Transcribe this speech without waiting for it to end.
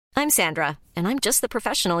I'm Sandra, and I'm just the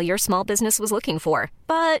professional your small business was looking for.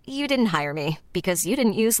 But you didn't hire me because you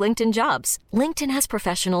didn't use LinkedIn Jobs. LinkedIn has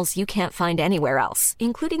professionals you can't find anywhere else,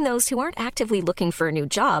 including those who aren't actively looking for a new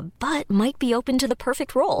job, but might be open to the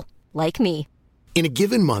perfect role, like me. In a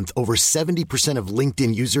given month, over 70% of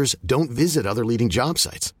LinkedIn users don't visit other leading job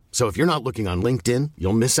sites. So if you're not looking on LinkedIn,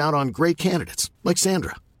 you'll miss out on great candidates like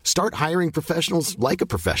Sandra. Start hiring professionals like a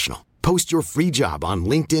professional. Post your free job on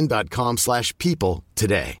linkedin.com/people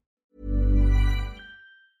today.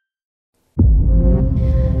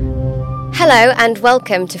 Hello and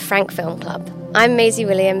welcome to Frank Film Club. I'm Maisie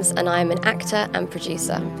Williams and I'm an actor and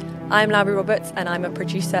producer. I'm Laurie Roberts and I'm a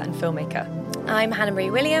producer and filmmaker. I'm Hannah Marie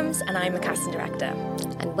Williams and I'm a casting director.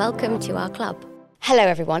 And welcome to our club. Hello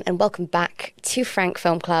everyone and welcome back to Frank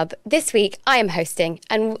Film Club. This week I am hosting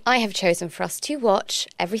and I have chosen for us to watch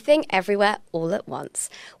Everything Everywhere All at Once,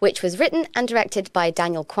 which was written and directed by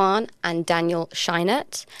Daniel Kwan and Daniel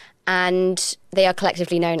Scheinert, and they are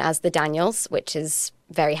collectively known as the Daniels, which is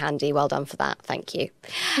very handy. Well done for that. Thank you.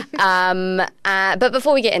 But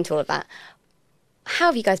before we get into all of that, how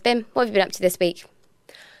have you guys been? What have you been up to this week?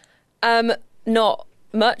 Not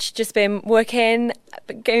much, just been working,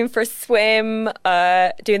 going for a swim,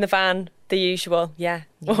 doing the van, the usual. Yeah.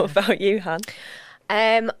 What about you, Han?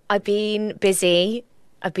 I've been busy.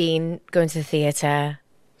 I've been going to the theatre,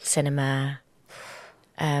 cinema.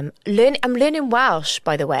 I'm learning Welsh,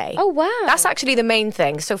 by the way. Oh, wow. That's actually the main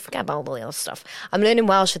thing. So forget about all the other stuff. I'm learning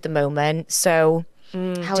Welsh at the moment. So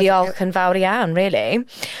diolch yn fawr iawn, really.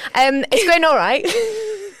 It's going all right,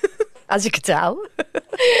 as you could tell.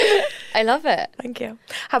 I love it. Thank you.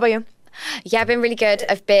 How about you? Yeah, I've been really good.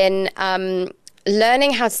 I've been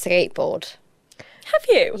learning how to skateboard. Have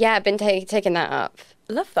you? Yeah, I've been taking that up.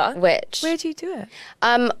 Love that. Where do you do it?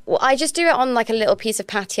 Well, I just do it on like a little piece of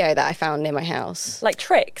patio that I found near my house. Like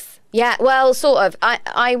tricks? Yeah, well, sort of.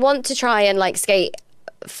 I want to try and like skate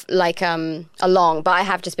along, but I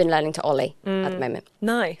have just been learning to ollie at the moment.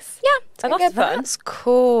 Nice. Yeah, it's That's good. fun. That's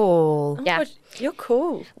cool. Yeah. God, you're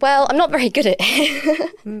cool. Well, I'm not very good at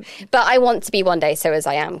it, but I want to be one day, so as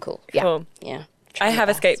I am cool. Yeah, Cool. yeah. I have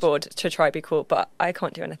a skateboard to try to be cool, but I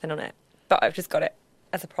can't do anything on it. But I've just got it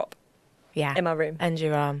as a prop Yeah. in my room. And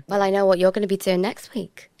your arm. Well, I know what you're going to be doing next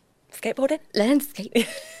week. Skateboarding? Learn to skate.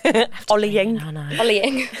 Ollieing.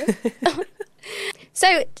 Ollieing.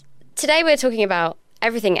 So today we're talking about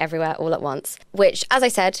Everything Everywhere All at Once, which, as I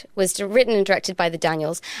said, was written and directed by the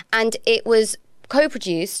Daniels, and it was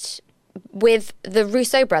co-produced with the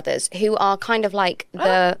Russo brothers, who are kind of like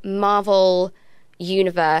the Marvel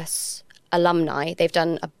Universe alumni. They've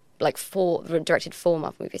done directed 4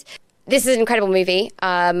 Marvel movies. This is an incredible movie.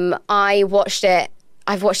 I've watched it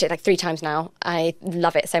like 3 times now. I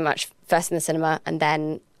love it so much. First in the cinema and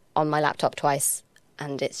then on my laptop twice.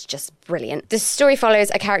 And it's just brilliant. The story follows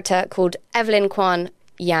a character called Evelyn Kwan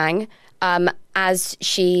Yang as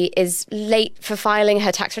she is late for filing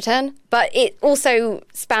her tax return. But it also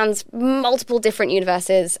spans multiple different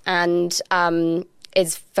universes and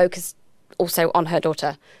is focused also on her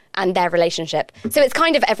daughter and their relationship. So it's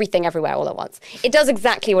kind of everything everywhere all at once. It does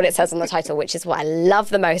exactly what it says on the title, which is what I love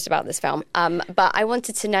the most about this film. But I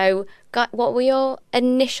wanted to know, what were your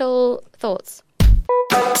initial thoughts?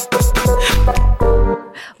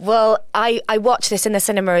 Well, I watched this in the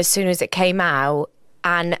cinema as soon as it came out,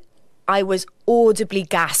 and I was audibly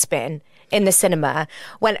gasping in the cinema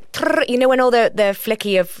when all the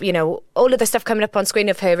flicky of, all of the stuff coming up on screen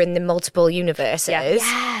of her in the multiple universes.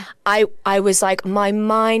 Yeah. I was like, my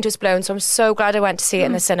mind was blown. So I'm so glad I went to see it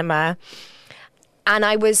in the cinema. And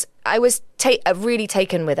I was really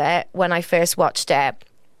taken with it when I first watched it,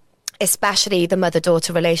 especially the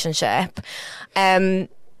mother-daughter relationship.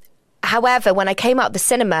 However, when I came out of the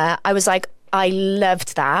cinema, I was like, I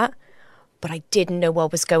loved that, but I didn't know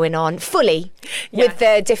what was going on fully with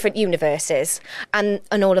the different universes and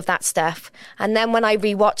all of that stuff. And then when I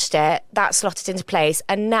rewatched it, that slotted into place.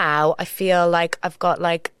 And now I feel like I've got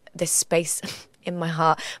like this space in my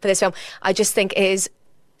heart for this film. I just think it is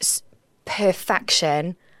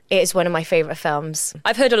perfection. It is one of my favourite films.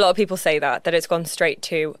 I've heard a lot of people say that it's gone straight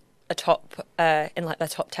to a top, in like their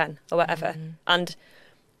top 10 or whatever. And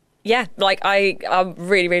yeah, like I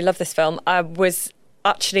really, really love this film. I was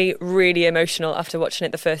actually really emotional after watching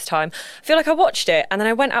it the first time. I feel like I watched it and then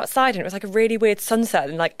I went outside and it was like a really weird sunset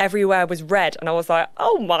and like everywhere was red and I was like,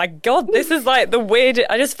 oh my God, this is like the weird.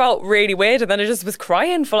 I just felt really weird and then I just was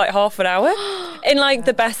crying for like half an hour in like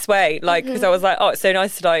the best way, like because I was like, oh, it's so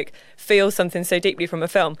nice to like feel something so deeply from a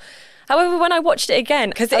film. However, when I watched it again,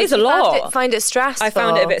 because it is a You lot, find it stressful. I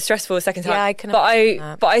found it a bit stressful the second time. Yeah, I can but understand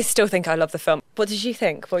that. but I still think I love the film. What did you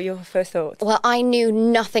think? What were your first thoughts? Well, I knew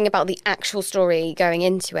nothing about the actual story going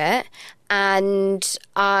into it, and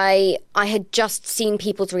I had just seen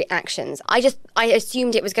people's reactions. I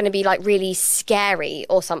assumed it was going to be like really scary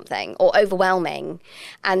or something, or overwhelming,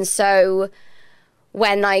 and so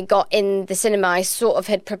when I got in the cinema, I sort of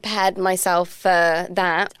had prepared myself for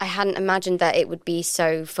that. I hadn't imagined that it would be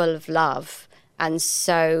so full of love and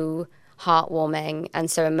so heartwarming and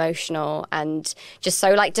so emotional and just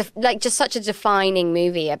so like just such a defining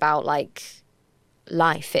movie about like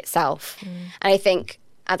life itself. And I think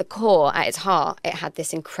at the core, at its heart, it had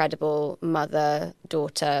this incredible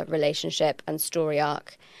mother-daughter relationship and story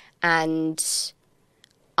arc. And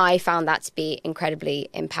I found that to be incredibly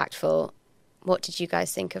impactful. What did you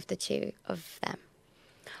guys think of the two of them?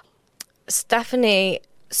 Stephanie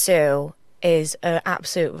Sue is an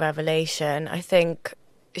absolute revelation. I think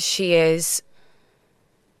she is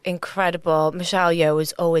incredible. Michelle Yeoh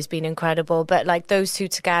has always been incredible, but like those two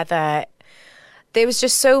together, there was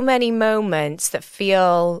just so many moments that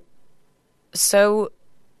feel so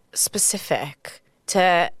specific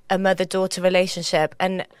to a mother-daughter relationship.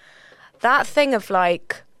 And that thing of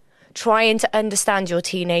like trying to understand your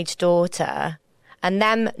teenage daughter and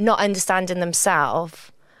them not understanding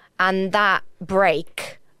themselves, and that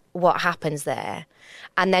break, what happens there,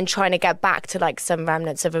 and then trying to get back to like some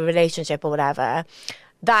remnants of a relationship or whatever,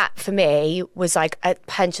 that for me was like a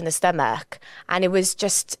punch in the stomach. And it's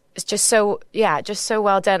just so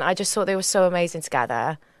well done. I just thought they were so amazing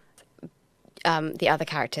together. The other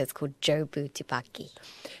character is called Jobu Tupaki.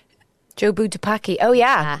 Jobu Tupaki. Oh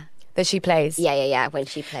yeah. That she plays. Yeah, when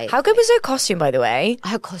she plays. How good was her costume, by the way?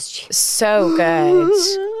 Her costume. So good.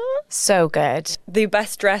 So good. The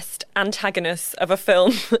best dressed antagonist of a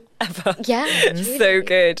film ever. Yeah. So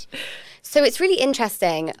good. So it's really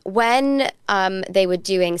interesting. When they were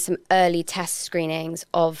doing some early test screenings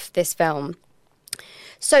of this film,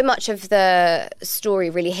 so much of the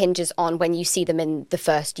story really hinges on when you see them in the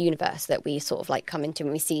first universe that we sort of like come into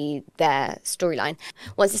when we see their storyline.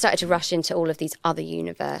 Once they started to rush into all of these other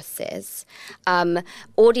universes,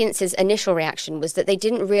 audiences' initial reaction was that they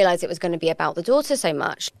didn't realise it was going to be about the daughter so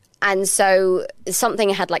much. And so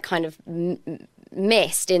something had like kind of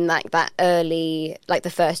missed in like that early, like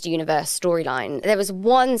the first universe storyline. There was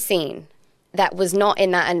one scene that was not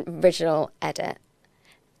in that original edit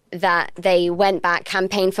that they went back,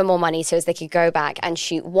 campaigned for more money so as they could go back and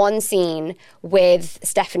shoot one scene with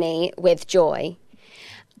Stephanie, with Joy.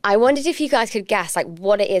 I wondered if you guys could guess like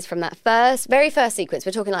what it is from that very first sequence.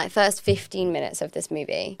 We're talking like first 15 minutes of this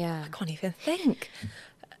movie. Yeah. I can't even think.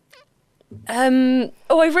 I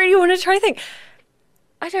really want to try to think.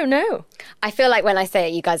 I don't know. I feel like when I say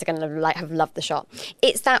it, you guys are going to like have loved the shot.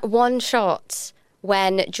 It's that one shot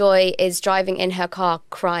when Joy is driving in her car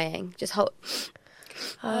crying. Just hold...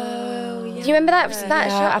 Oh, yeah. Do you remember that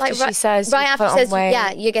shot? After like, she says, right after she says, weight.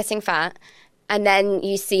 yeah, you're getting fat. And then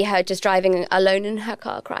you see her just driving alone in her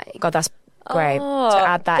car crying. God, that's great to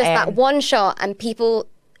add that Just in. that one shot, and people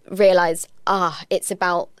realise, it's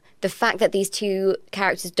about the fact that these two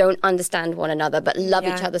characters don't understand one another but love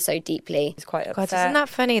each other so deeply. It's quite God, upset. isn't that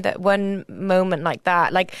funny that one moment like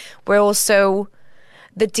that, like we're also...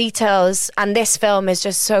 The details, and this film is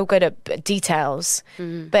just so good at details,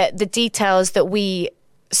 but the details that we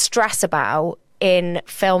stress about in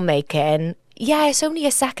filmmaking, it's only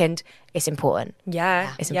a second, it's important.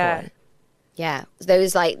 Yeah. It's important. Yeah,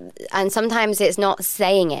 those like, and sometimes it's not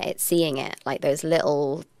saying it, it's seeing it. Like those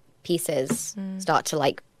little pieces start to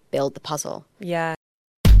like build the puzzle. Yeah.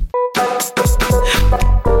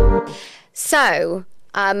 So,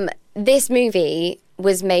 this movie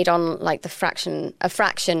was made on like a fraction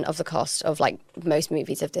of the cost of like most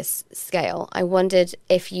movies of this scale. I wondered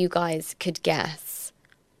if you guys could guess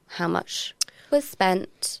how much was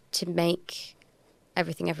spent to make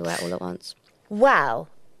Everything Everywhere All at Once. Well,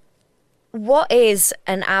 what is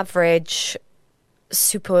an average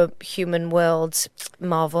superhuman world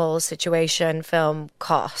Marvel situation film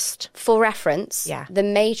cost? For reference, The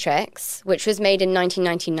Matrix, which was made in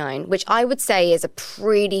 1999, which I would say is a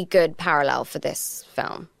pretty good parallel for this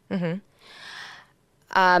film,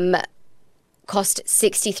 cost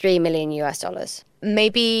 $63 million US.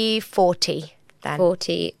 Maybe 40 then.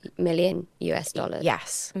 $40 million US.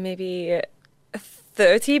 Yes. Maybe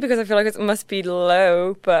 30 because I feel like it must be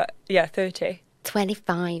low, but 30.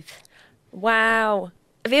 25. Wow.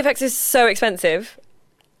 VFX is so expensive.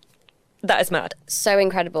 That is mad. So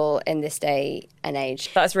incredible in this day and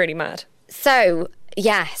age. That's really mad. So,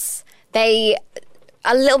 yes, a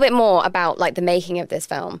little bit more about like the making of this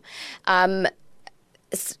film.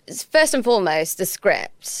 first and foremost, the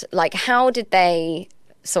script. Like, how did they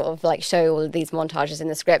sort of like show all of these montages in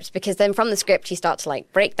the script? Because then from the script you start to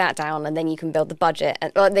like break that down, and then you can build the budget,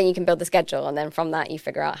 and then you can build the schedule, and then from that you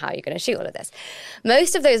figure out how you're going to shoot all of this.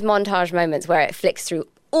 Most of those montage moments where it flicks through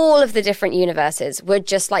all of the different universes were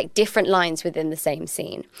just like different lines within the same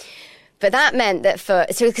scene. But that meant that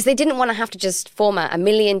because they didn't want to have to just format a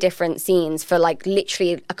million different scenes for like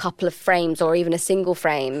literally a couple of frames or even a single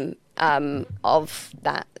frame of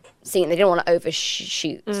that scene. They didn't want to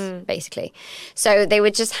overshoot, basically. So they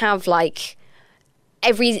would just have like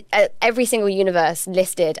every single universe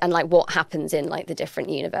listed and like what happens in like the different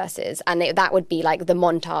universes, and that would be like the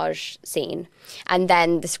montage scene. And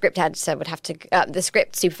then the script editor would have to, the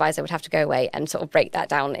script supervisor would have to go away and sort of break that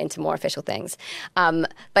down into more official things. But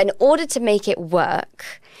in order to make it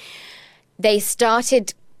work, they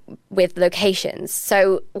started with locations.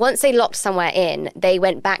 So once they locked somewhere in, they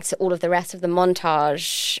went back to all of the rest of the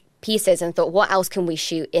montage pieces and thought, what else can we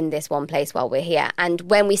shoot in this one place while we're here? And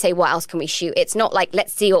when we say what else can we shoot, it's not like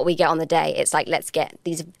let's see what we get on the day. It's like let's get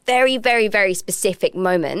these very, very, very specific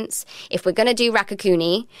moments. If we're going to do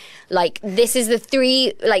Rakakuni, like this is the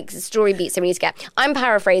 3 like story beats that we need to get. I'm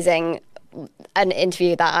paraphrasing an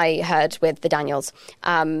interview that I heard with the Daniels,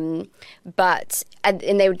 but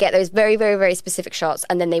they would get those very, very, very specific shots,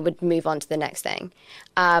 and then they would move on to the next thing,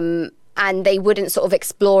 and they wouldn't sort of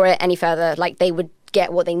explore it any further. Like they would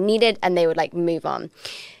get what they needed and they would like move on.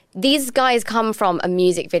 These guys come from a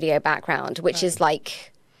music video background, which is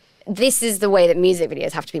like, this is the way that music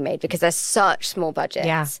videos have to be made because they're such small budgets.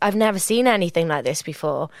 Yeah, I've never seen anything like this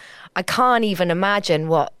before. I can't even imagine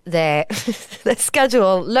what their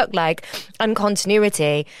schedule looked like and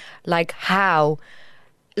continuity. Like, how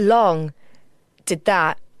long did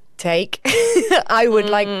that take? I would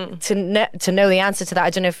like to know the answer to that. I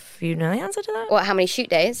don't know if you know the answer to that. What, how many shoot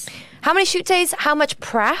days? How many shoot days? How much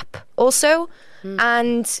prep also?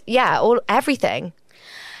 And yeah, everything.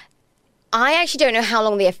 I actually don't know how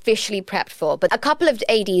long they officially prepped for, but a couple of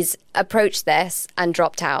ADs approached this and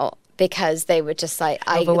dropped out because they were just like,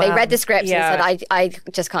 they read the scripts and said, I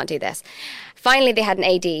just can't do this. Finally, they had an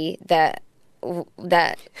AD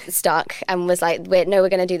that stuck and was like, we're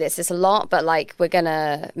going to do this. It's a lot, but like, we're going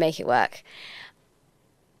to make it work.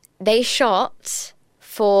 They shot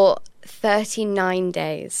for 39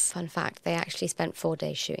 days. Fun fact, they actually spent 4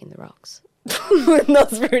 days shooting The Rocks.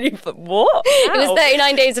 That's really what? It was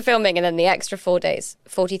 39 days of filming and then the extra 4 days,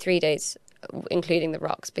 43 days, including The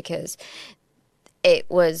Rocks, because it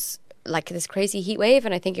was like this crazy heat wave,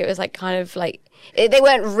 and I think it was like kind of like they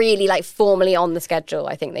weren't really like formally on the schedule.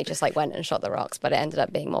 I think they just like went and shot The Rocks, but it ended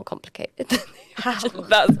up being more complicated.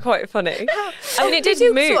 That's quite funny. I mean, it did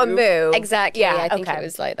move. Sort of move. Exactly. Yeah, I think it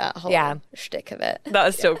was like that whole shtick of it. That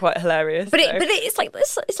is still quite hilarious. But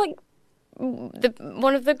it's like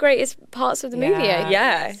one of the greatest parts of the movie. I think.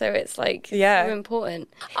 Yeah. So it's like so important.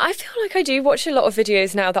 I feel like I do watch a lot of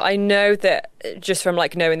videos now that I know that just from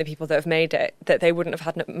like knowing the people that have made it, that they wouldn't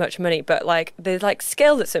have had much money, but like there's like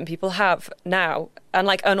skill that some people have now,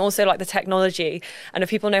 and also like the technology, and if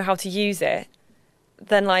people know how to use it,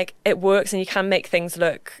 then like it works and you can make things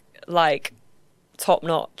look like top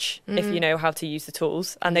notch if you know how to use the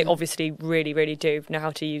tools, and they obviously really, really do know how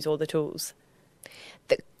to use all the tools.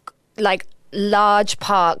 Like large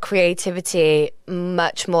part creativity,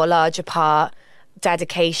 much more larger part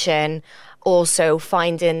dedication, also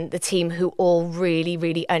finding the team who all really,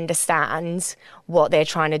 really understands what they're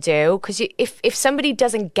trying to do. Because if somebody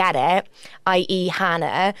doesn't get it, i.e.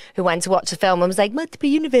 Hannah, who went to watch the film and was like, multiple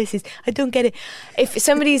universes, I don't get it. If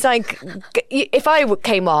somebody's like, if I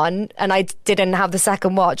came on and I didn't have the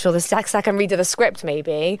second watch or the second read of the script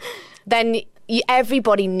maybe, then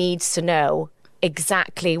everybody needs to know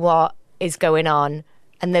exactly what is going on,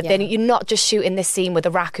 and that then you're not just shooting this scene with a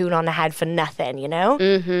raccoon on the head for nothing, you know?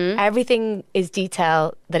 Everything is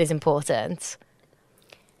detail that is important.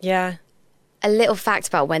 Yeah. A little fact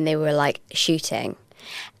about when they were like shooting,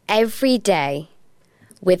 every day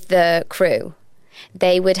with the crew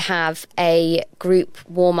they would have a group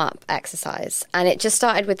warm-up exercise, and it just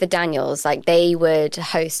started with the Daniels. Like they would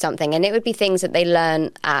host something, and it would be things that they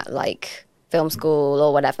learn at like film school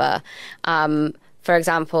or whatever. For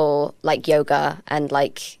example, like yoga and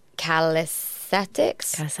like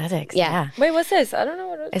calisthenics. Calisthenics, yeah. Wait, what's this? I don't know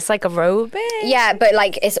what it is. It's like aerobic. Yeah, but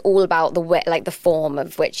like it's all about the way, like the form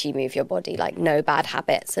of which you move your body. Like no bad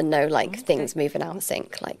habits and no like things moving out of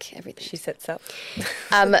sync. Like everything. She sits up.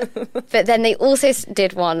 But then they also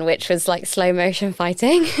did one which was like slow motion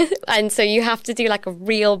fighting, and so you have to do like a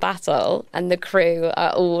real battle, and the crew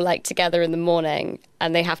are all like together in the morning,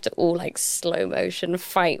 and they have to all like slow motion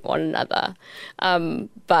fight one another.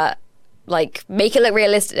 But like make it look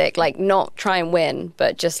realistic, like not try and win,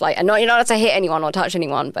 but just like, and not, you're not allowed to hit anyone or touch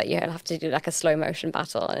anyone, but you have to do like a slow motion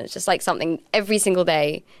battle, and it's just like something every single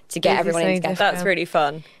day to get everyone in together. That's really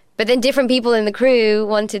fun. But then different people in the crew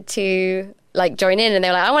wanted to like join in, and they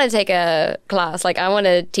were like, I want to take a class, like I want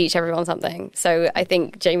to teach everyone something. So I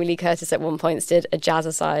think Jamie Lee Curtis at one point did a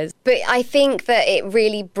jazzercise. But I think that it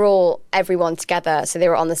really brought everyone together, so they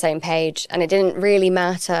were on the same page, and it didn't really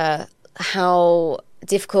matter how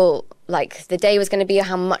difficult like the day was going to be or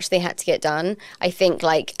how much they had to get done. I think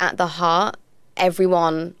like at the heart,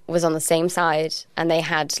 everyone was on the same side, and they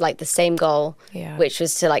had like the same goal, which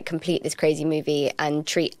was to like complete this crazy movie and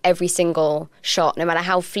treat every single shot, no matter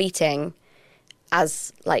how fleeting,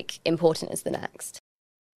 as like important as the next.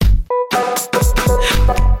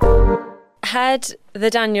 Had the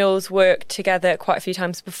Daniels worked together quite a few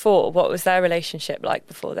times before? What was their relationship like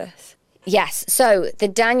before this? Yes, so the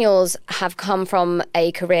Daniels have come from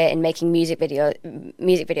a career in making music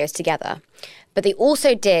videos together, but they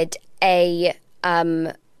also did a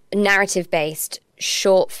narrative-based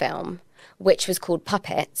short film which was called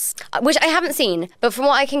Puppets, which I haven't seen, but from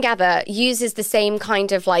what I can gather, uses the same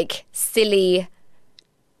kind of like silly,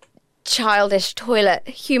 childish toilet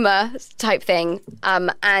humor type thing.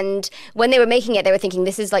 And when they were making it, they were thinking,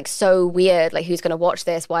 this is like so weird, like who's going to watch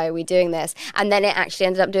this? Why are we doing this? And then it actually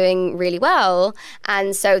ended up doing really well.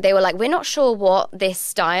 And so they were like, we're not sure what this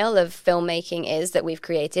style of filmmaking is that we've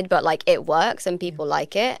created, but like it works and people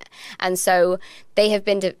like it. And so they had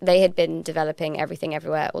been developing Everything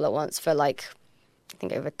Everywhere All at Once for like, I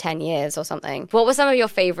think over 10 years or something. What were some of your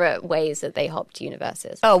favourite ways that they hopped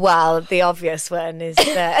universes? Oh, well, the obvious one is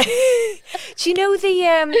that... Do you know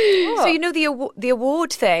the... So you know the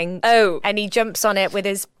award thing? Oh. And he jumps on it with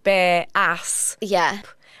his bare ass. Yeah.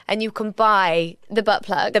 And you can buy... The butt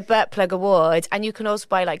plug. The butt plug award. And you can also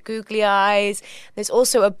buy like googly eyes. There's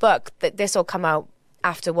also a book that this will come out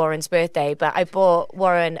after Warren's birthday, but I bought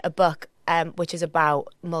Warren a book which is about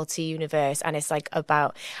multi-universe, and it's like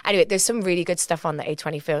about... Anyway, there's some really good stuff on the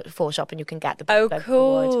A24 shop, and you can get the Oh, book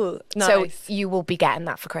cool. award. Nice. So you will be getting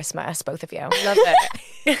that for Christmas, both of you. Love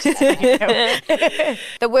it.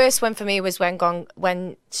 The worst one for me was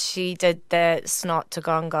when she did the snot to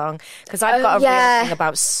Gong Gong, because I've got a real thing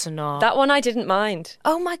about snot. That one I didn't mind.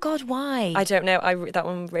 Oh my God, why? I don't know. That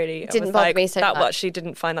one really... Didn't bother me so that much. actually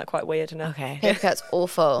didn't find that quite weird enough. Okay. Paper Cut's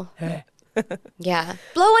awful. Yeah.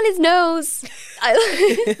 Blow on his nose.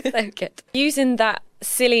 I like it. Using that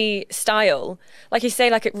silly style, like you say,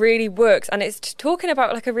 like it really works, and it's talking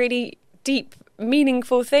about like a really deep,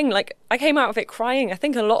 meaningful thing. Like I came out of it crying. I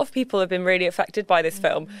think a lot of people have been really affected by this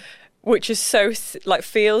film, which is so like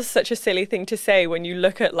feels such a silly thing to say when you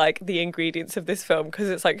look at like the ingredients of this film, because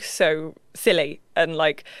it's like so silly and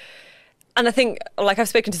like... And I think, like, I've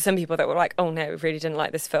spoken to some people that were like, oh, no, we really didn't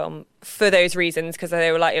like this film for those reasons, because they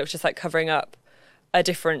were like, it was just, like, covering up a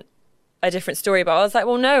different story. But I was like,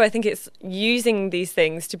 well, no, I think it's using these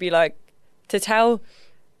things to be, like, to tell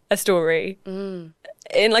a story in,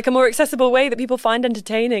 like, a more accessible way that people find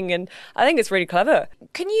entertaining. And I think it's really clever.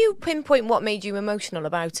 Can you pinpoint what made you emotional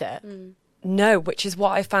about it? No, which is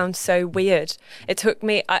what I found so weird. It took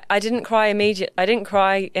me... I didn't cry immediately. I didn't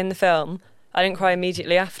cry in the film. I didn't cry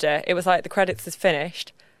immediately after. It was like the credits was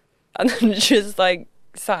finished, and then just like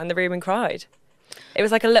sat in the room and cried. It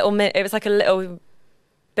was like a little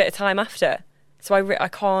bit of time after. So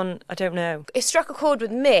I don't know. It struck a chord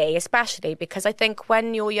with me, especially because I think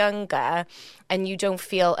when you're younger and you don't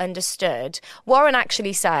feel understood, Warren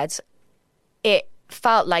actually said it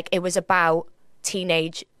felt like it was about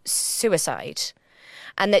teenage suicide.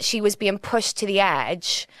 And that she was being pushed to the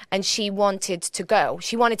edge, and she wanted to go.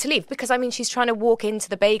 She wanted to leave because, I mean, she's trying to walk into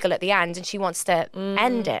the bagel at the end, and she wants to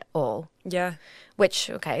end it all. Yeah. Which,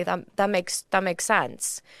 okay, that makes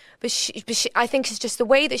sense. But she, I think it's just the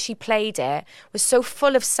way that she played it was so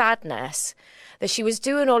full of sadness that she was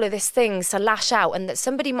doing all of these things to lash out, and that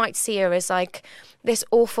somebody might see her as like this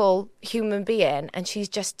awful human being, and she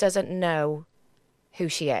just doesn't know who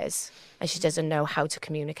she is. And she doesn't know how to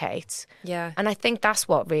communicate. Yeah. And I think that's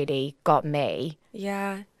what really got me.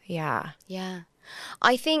 Yeah. Yeah. Yeah.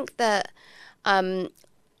 I think that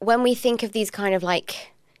when we think of these kind of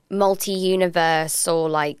like multi-universe or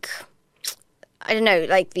like, I don't know,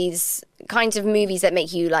 like these kinds of movies that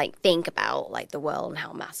make you like think about like the world and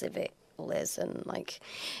how massive it all is, and like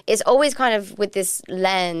it's always kind of with this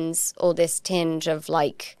lens or this tinge of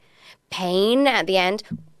like pain at the end.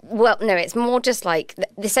 Well, no, it's more just like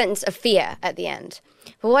the sense of fear at the end.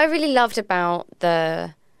 But what I really loved about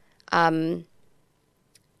the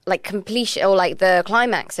like completion or like the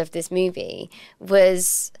climax of this movie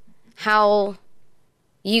was how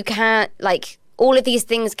you can't like all of these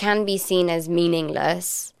things can be seen as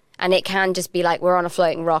meaningless, and it can just be like we're on a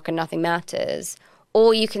floating rock and nothing matters.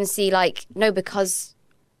 Or you can see like, no, because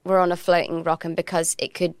we're on a floating rock and because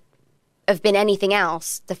it could have been anything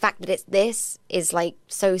else, the fact that it's this is like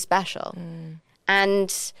so special.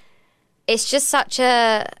 And it's just such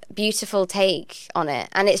a beautiful take on it.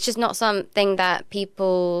 And it's just not something that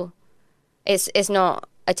people, it's not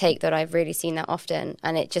a take that I've really seen that often.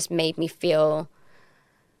 And it just made me feel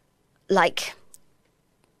like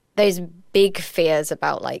those big fears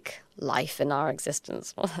about like life and our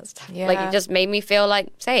existence, all that stuff. Yeah. Like it just made me feel like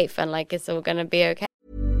safe and like it's all going to be okay.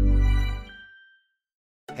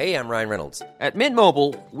 Hey, I'm Ryan Reynolds. At Mint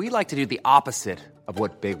Mobile, we like to do the opposite of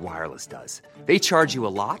what Big Wireless does. They charge you a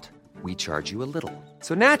lot, we charge you a little.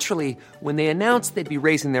 So naturally, when they announced they'd be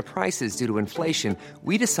raising their prices due to inflation,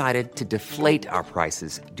 we decided to deflate our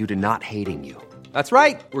prices due to not hating you. That's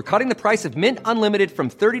right. We're cutting the price of Mint Unlimited from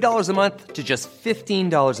 $30 a month to just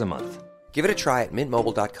 $15 a month. Give it a try at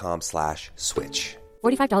mintmobile.com/switch.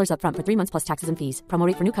 $45 up front for 3 months plus taxes and fees. Promo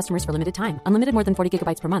rate for new customers for limited time. Unlimited more than 40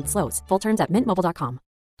 gigabytes per month. Slows full terms at mintmobile.com.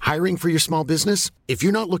 Hiring for your small business? If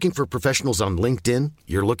you're not looking for professionals on LinkedIn,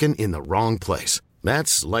 you're looking in the wrong place.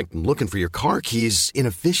 That's like looking for your car keys in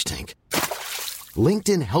a fish tank.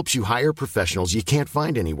 LinkedIn helps you hire professionals you can't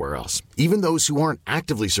find anywhere else, even those who aren't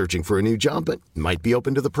actively searching for a new job but might be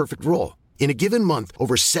open to the perfect role. In a given month,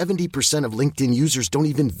 over 70% of LinkedIn users don't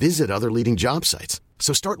even visit other leading job sites.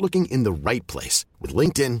 So start looking in the right place. With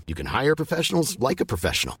LinkedIn, you can hire professionals like a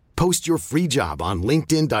professional. Post your free job on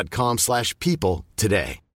linkedin.com/people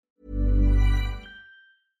today.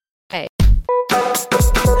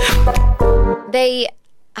 They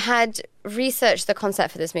had researched the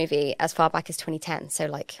concept for this movie as far back as 2010, so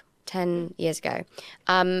like 10 years ago.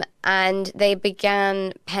 And they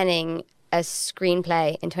began penning a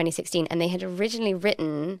screenplay in 2016, and they had originally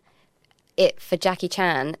written it for Jackie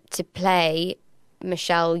Chan to play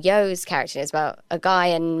Michelle Yeoh's character. It's about a guy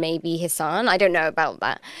and maybe his son. I don't know about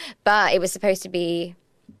that. But it was supposed to be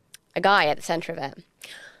a guy at the centre of it.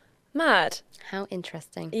 Mad. How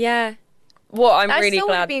interesting. Yeah. Well, I'm really still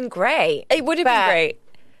glad. would have been great. It would have been great.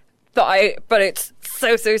 But it's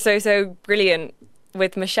so brilliant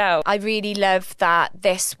with Michelle. I really love that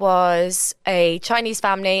this was a Chinese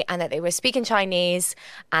family and that they were speaking Chinese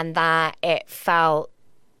and that it felt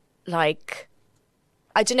like,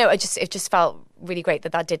 I don't know, it just felt really great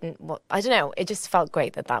that didn't, I don't know, it just felt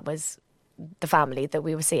great that was the family that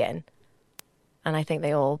we were seeing. And I think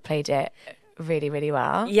they all played it really, really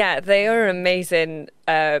well. Yeah, they are an amazing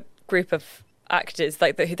group of actors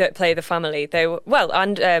like that play the family. They were, well,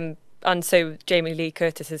 and so Jamie Lee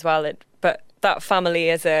Curtis as well. But that family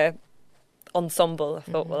as a ensemble, I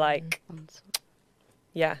thought were like,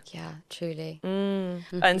 yeah, truly.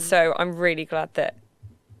 And so I'm really glad that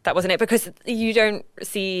wasn't it, because you don't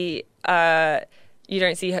see that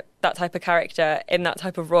type of character in that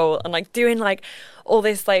type of role and like doing like all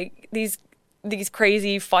this like these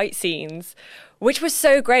crazy fight scenes, which was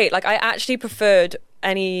so great. Like I actually preferred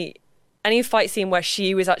any fight scene where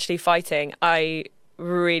she was actually fighting. I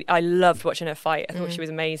loved watching her fight. I thought she was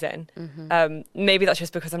amazing. Maybe that's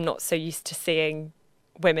just because I'm not so used to seeing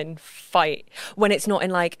women fight when it's not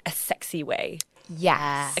in like a sexy way.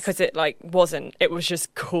 Yes. Because it like wasn't. It was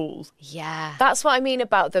just cool. Yeah. That's what I mean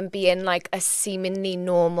about them being like a seemingly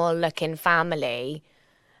normal looking family,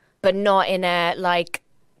 but not in a like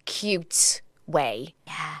cute way.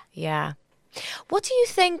 Yeah. Yeah. What do you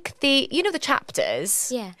think the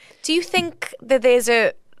chapters? Yeah. Do you think that there's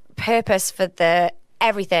a purpose for the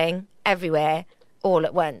everything, everywhere, all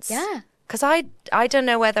at once? Yeah. Because I don't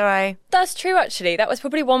know whether I... That's true, actually. That was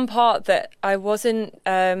probably one part that I wasn't...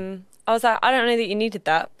 I was like, I don't know that you needed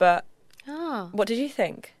that, but what did you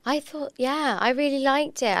think? I thought, I really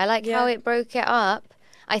liked it. I liked how it broke it up.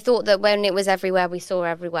 I thought that when it was everywhere, we saw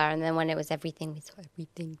everywhere. And then when it was everything, we saw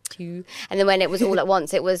everything too. And then when it was all at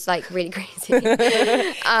once, it was like really crazy.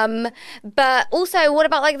 But also, what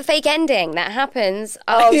about like the fake ending that happens?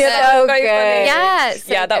 Oh, yeah, so very good. funny. Yeah,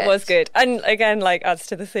 so yeah, that good. was good. And again, like adds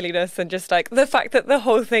to the silliness and just like the fact that the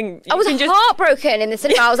whole thing. I was heartbroken in the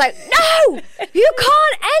cinema. I was like, no, you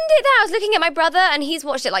can't end it there. I was looking at my brother and he's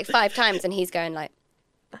watched it like 5 times and he's going like,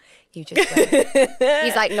 You just went.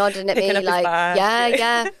 he's like nodding at me Picking up his like, bag.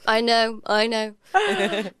 yeah, I know.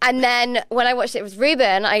 And then when I watched it with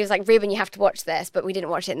Ruben, I was like, Ruben, you have to watch this. But we didn't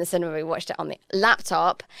watch it in the cinema. We watched it on the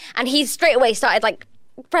laptop. And he straight away started like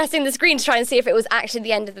pressing the screen to try and see if it was actually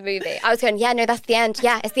the end of the movie. I was going, yeah, no, that's the end.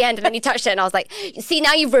 Yeah, it's the end. And then he touched it and I was like, see,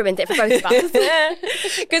 now you've ruined it for both of us.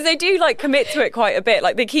 Because they do like commit to it quite a bit.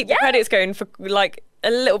 Like they keep the credits going for like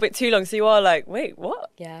a little bit too long. So you are like, wait, what?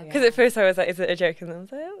 Yeah. Because at first I was like, is it a joke? And then I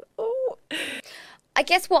was like, oh. I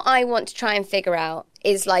guess what I want to try and figure out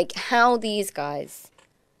is like how the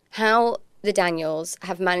Daniels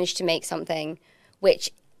have managed to make something which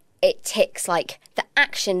it ticks like the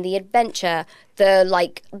action, the adventure, the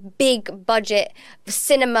like big budget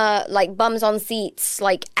cinema, like bums on seats,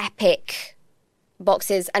 like epic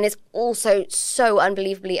boxes, and it's also so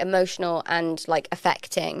unbelievably emotional and like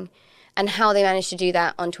affecting, and how they managed to do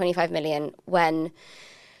that on 25 million when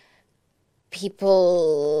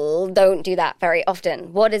people don't do that very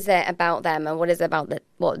often. What is it about them, and what is it about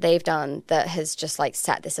what they've done that has just like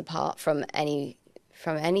set this apart from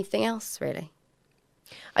anything else, really?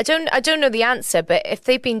 I don't know the answer, but if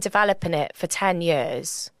they've been developing it for 10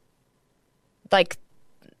 years, like,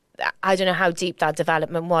 I don't know how deep that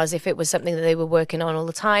development was, if it was something that they were working on all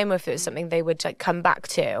the time or if it was something they would like come back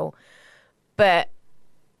to. But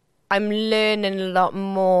I'm learning a lot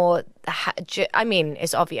more. I mean,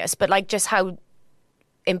 it's obvious, but like just how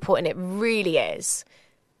important it really is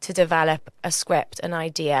to develop a script, an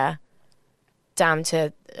idea, down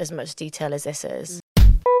to as much detail as this is.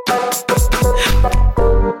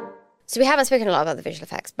 So we haven't spoken a lot about the visual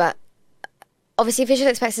effects, but obviously visual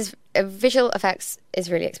effects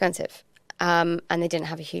is really expensive, and they didn't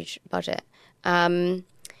have a huge budget.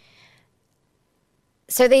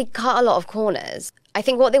 So they cut a lot of corners. I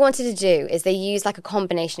think what they wanted to do is they use like a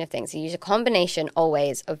combination of things. They use a combination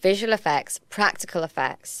always of visual effects, practical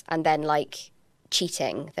effects, and then like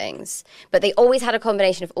cheating things. But they always had a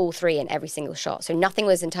combination of all three in every single shot. So nothing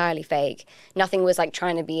was entirely fake. Nothing was like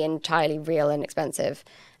trying to be entirely real and expensive.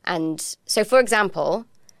 And so, for example,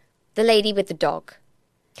 the lady with the dog.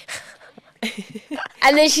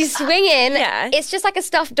 And then she's swinging. Yeah. It's just like a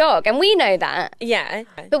stuffed dog. And we know that. Yeah.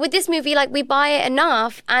 But with this movie, like, we buy it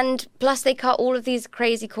enough. And plus they cut all of these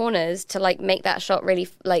crazy corners to, like, make that shot really,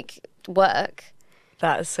 like, work.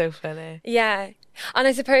 That is so funny. Yeah. And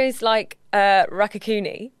I suppose, like,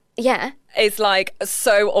 Rakakuni Yeah. is, like,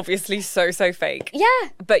 so obviously so fake. Yeah.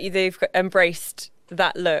 But they've embraced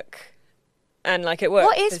that look. And, like, it works.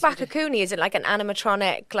 What is Rakakuni? Is it like an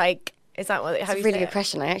animatronic, like, is that what, how It's a you really say good it?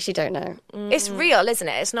 question. I actually don't know. It's real, isn't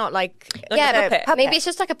it? It's not like Yeah, a puppet. maybe it's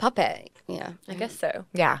just like a puppet. Yeah. I guess so.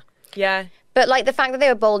 yeah. Yeah. But like the fact that they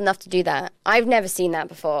were bold enough to do that, I've never seen that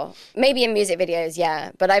before. Maybe in music videos,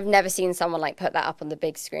 yeah, but I've never seen someone like put that up on the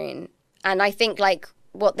big screen. And I think like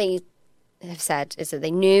what they have said is that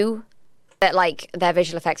they knew that like their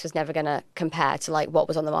visual effects was never going to compare to like what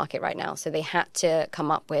was on the market right now. So they had to come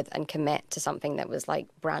up with and commit to something that was like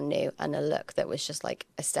brand new and a look that was just like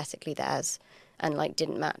aesthetically theirs and like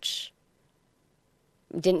didn't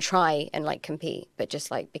try and like compete, but just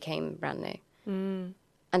like became brand new.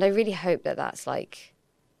 And I really hope that that's like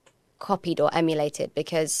copied or emulated,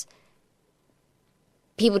 because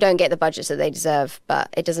people don't get the budgets that they deserve, but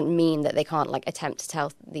it doesn't mean that they can't like attempt to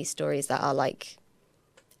tell these stories that are like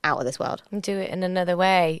out of this world. And do it in another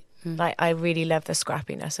way. Like, I really love the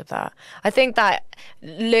scrappiness of that. I think that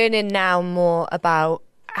learning now more about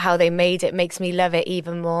how they made it makes me love it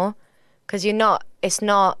even more, because there's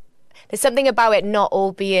something about it not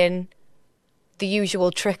all being the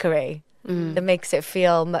usual trickery that makes it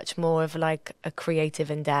feel much more of like a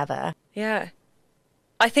creative endeavour. Yeah.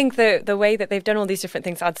 I think the way that they've done all these different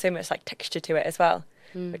things adds so much like texture to it as well,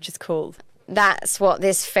 which is cool. That's what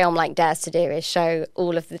this film like dares to do, is show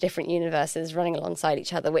all of the different universes running alongside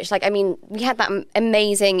each other, which like, I mean, we had that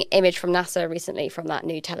amazing image from NASA recently from that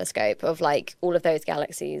new telescope of like all of those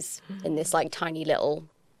galaxies in this like tiny little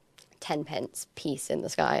 10-pence piece in the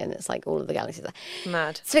sky, and it's like all of the galaxies there.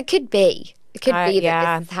 Mad. So it could be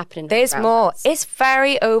that this is happening. There's around more. us. It's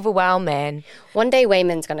very overwhelming. One day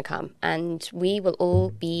Wayman's going to come and we will all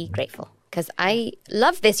be grateful, because I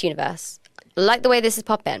love this universe. I like the way this is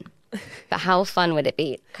popping. But how fun would it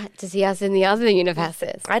be to see us in the other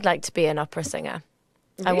universes? I'd like to be an opera singer.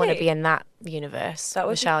 I want to Really? be in that universe, That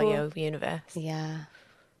would be Michelle cool. Yeoh universe. Yeah.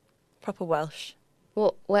 Proper Welsh.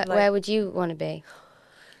 Where would you want to be?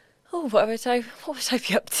 Oh, what would I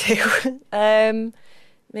be up to?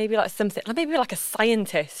 Maybe like something, maybe like a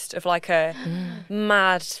scientist of like a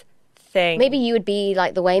mad thing. Maybe you would be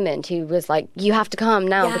like the Wayman who was like, you have to come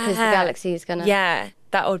now because the Yeah. galaxy is going to... Yeah,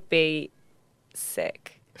 that would be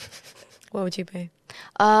sick. What would you be?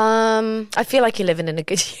 I I feel like you're living in a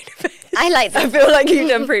good universe. like that. I feel like you've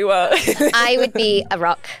done pretty well. I would be a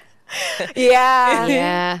rock. Yeah.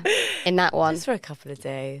 Yeah. In that one. Just for a couple of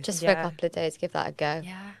days. Just for a Yeah. couple of days, give that a go.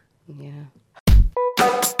 yeah. Yeah.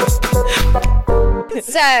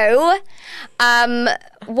 So,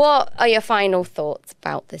 what are your final thoughts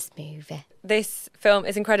about this movie? This film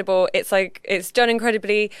is incredible. It's like, it's done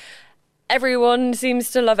incredibly. Everyone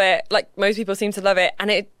seems to love it. Like, most people seem to love it.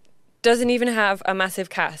 And doesn't even have a massive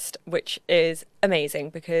cast, which is amazing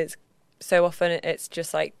because so often it's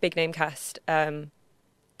just like big name cast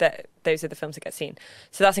that those are the films that get seen.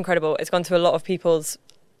 So that's incredible. It's gone to a lot of people's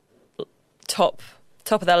top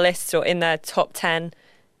of their list or in their top 10,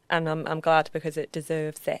 and I'm glad because it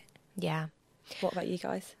deserves it. Yeah. What about you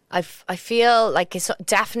guys? I feel like it's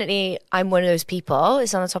definitely, I'm one of those people.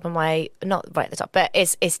 It's on the top of my, not right at the top, but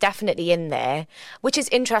it's definitely in there, which is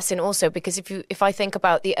interesting also because if I think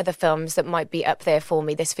about the other films that might be up there for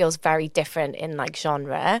me, this feels very different in like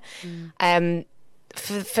genre.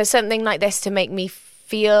 For something like this to make me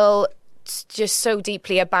feel just so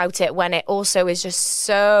deeply about it when it also is just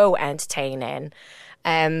so entertaining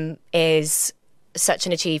is such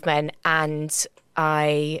an achievement, and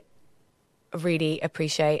I really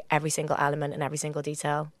appreciate every single element and every single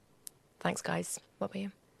detail. Thanks, guys. What about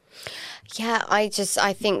you? Yeah, I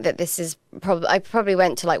think that this is I probably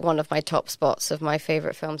went to like one of my top spots of my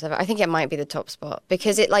favourite films ever. I think it might be the top spot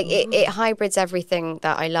because it hybrids everything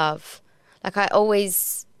that I love. Like I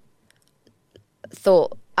always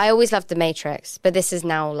loved The Matrix, but this is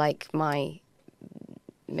now like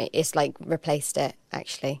it's like replaced it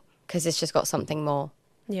actually because it's just got something more.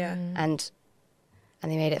 Yeah. And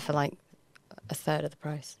they made it for like a third of the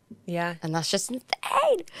price. Yeah. And that's just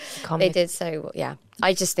insane. They did so, yeah.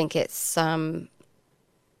 I just think it's unlike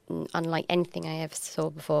anything I ever saw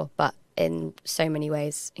before, but in so many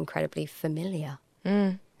ways incredibly familiar.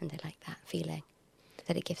 And I like that feeling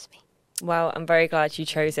that it gives me. Well, I'm very glad you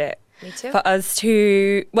chose it. Me too. For us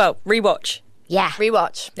to, rewatch. Yeah.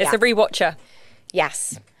 Rewatch. It's a rewatcher.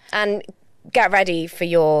 Yes. And get ready for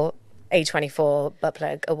your A24 Butt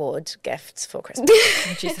Plug Award gifts for Christmas.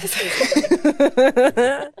 Oh, Jesus.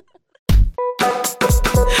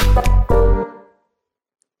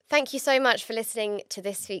 Thank you so much for listening to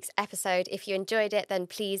this week's episode. If you enjoyed it, then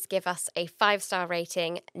please give us a 5-star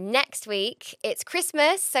rating. Next week, it's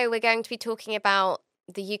Christmas, so we're going to be talking about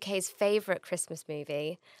the UK's favourite Christmas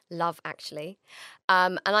movie, Love Actually.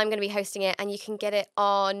 And I'm going to be hosting it, and you can get it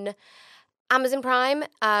on Amazon Prime,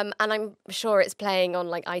 and I'm sure it's playing on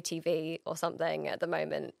like ITV or something at the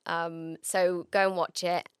moment. So go and watch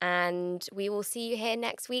it, and we will see you here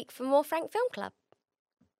next week for more Frank Film Club.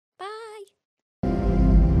 Bye.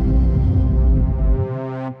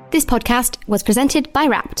 This podcast was presented by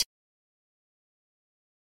Wrapped.